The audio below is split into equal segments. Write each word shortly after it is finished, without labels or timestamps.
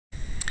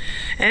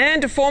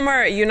And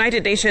former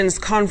United Nations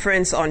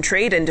Conference on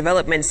Trade and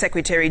Development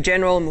Secretary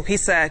General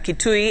Mukhisa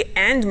Kituyi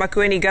and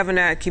Makueni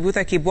Governor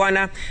Kivutha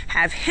Kibwana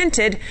have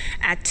hinted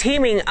at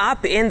teaming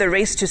up in the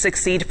race to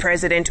succeed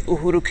President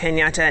Uhuru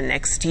Kenyatta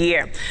next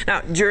year.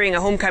 Now, during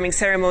a homecoming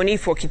ceremony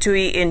for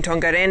Kituyi in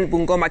Tongaren,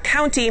 Bungoma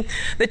County,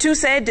 the two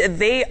said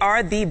they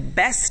are the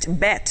best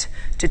bet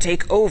to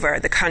take over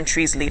the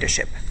country's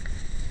leadership.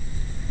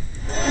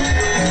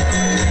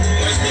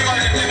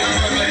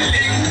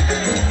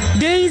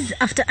 Days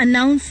after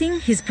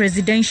announcing his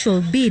presidential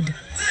bid,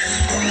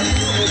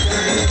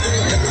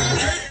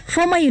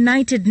 former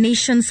United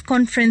Nations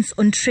Conference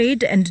on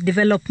Trade and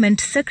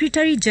Development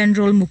Secretary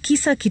General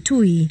Mukhisa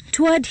Kituyi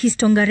toured his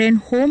Tongaren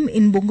home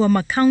in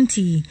Bungoma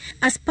County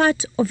as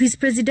part of his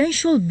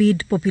presidential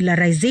bid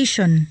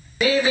popularization.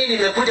 Mimi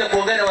nimekuja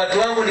kuongea na watu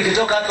wangu,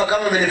 nikitoka hapa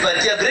kama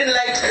mmenipatia green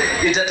light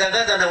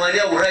nitatangaza na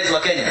wania urais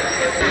wa Kenya.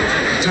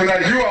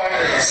 Tunajua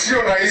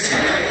sio rahisi,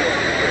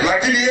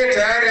 lakini yeye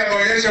tayari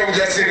ameonyesha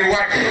ujasiri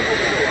wake.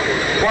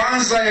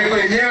 Kwanza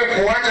yenyewe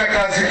kuacha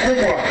kazi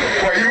kubwa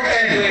kwa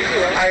UN,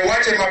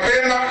 aiwache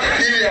mapema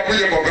ili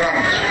akuje kwa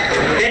ground.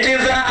 It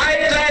is a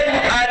high time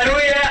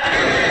Aluya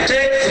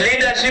takes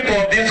leadership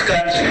of this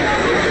country.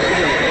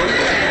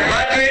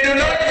 But we do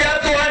not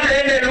just want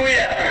any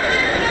Luya.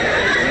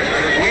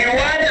 We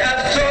want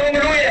a strong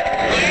Luya.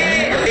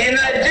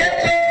 Energetic,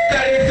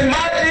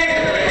 charismatic,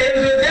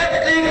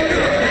 enthusiastic,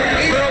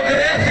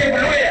 progressive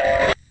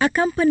Luya.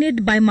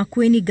 Accompanied by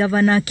Makueni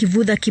Governor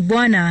Kivutha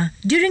Kibwana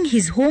during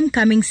his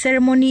homecoming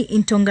ceremony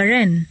in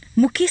Tongaren,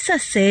 Mukhisa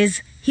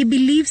says he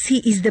believes he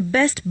is the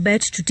best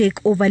bet to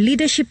take over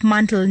leadership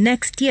mantle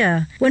next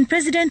year when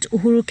President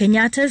Uhuru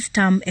Kenyatta's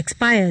term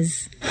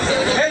expires.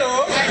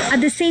 Hello.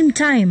 At the same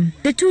time,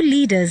 the two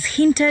leaders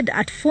hinted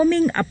at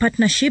forming a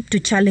partnership to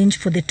challenge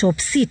for the top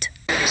seat.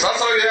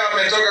 Sasa yeye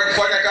ametoka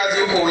kufanya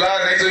kazi huko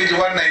Ulaya na hizo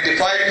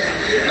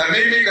 195 na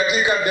mimi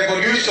katika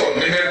devolution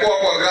nimekuwa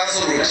kwa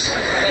grassroots.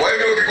 Kwa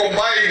hivyo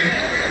ukicombine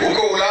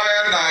huko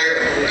Ulaya na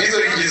hizo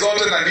nchi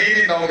zote na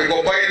nini na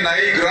ukicombine na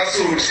hii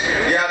grassroots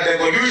ya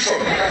devolution,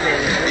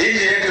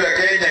 nchi yetu ya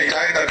Kenya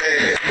itaenda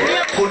mbele.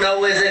 Kuna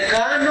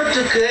uwezekano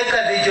tukiweka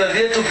vichwa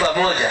vyetu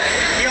pamoja,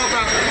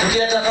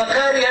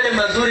 tukiyatafakari yale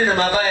mazuri na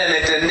mabaya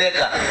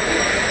yametendeka,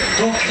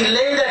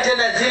 tukilenga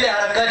tena zile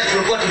harakati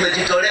tulikuwa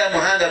tumejitolea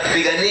mhanga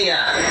kupigania,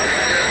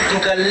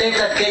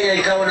 tukaleta Kenya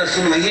ikawa na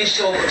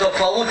suluhisho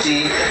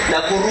tofauti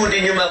na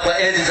kurudi nyuma kwa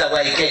enzi za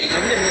YK.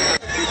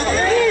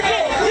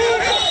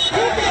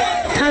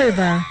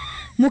 However,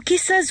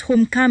 Mukhisa's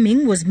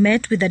homecoming was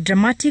met with a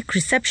dramatic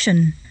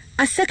reception.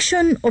 A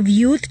section of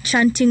youth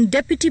chanting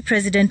Deputy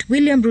President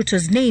William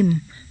Ruto's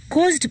name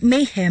caused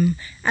mayhem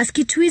as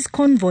Kituyi's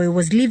convoy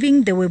was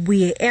leaving the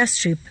Webuye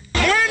airstrip.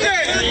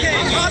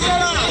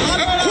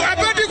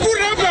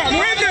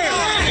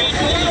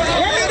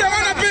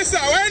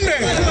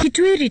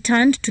 Kituyi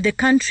returned to the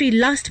country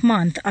last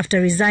month after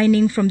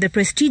resigning from the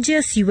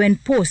prestigious UN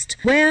post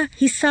where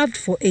he served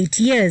for 8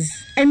 years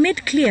and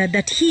made clear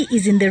that he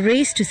is in the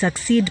race to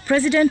succeed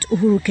President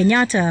Uhuru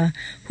Kenyatta,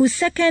 whose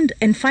second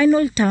and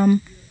final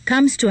term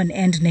comes to an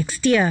end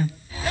next year.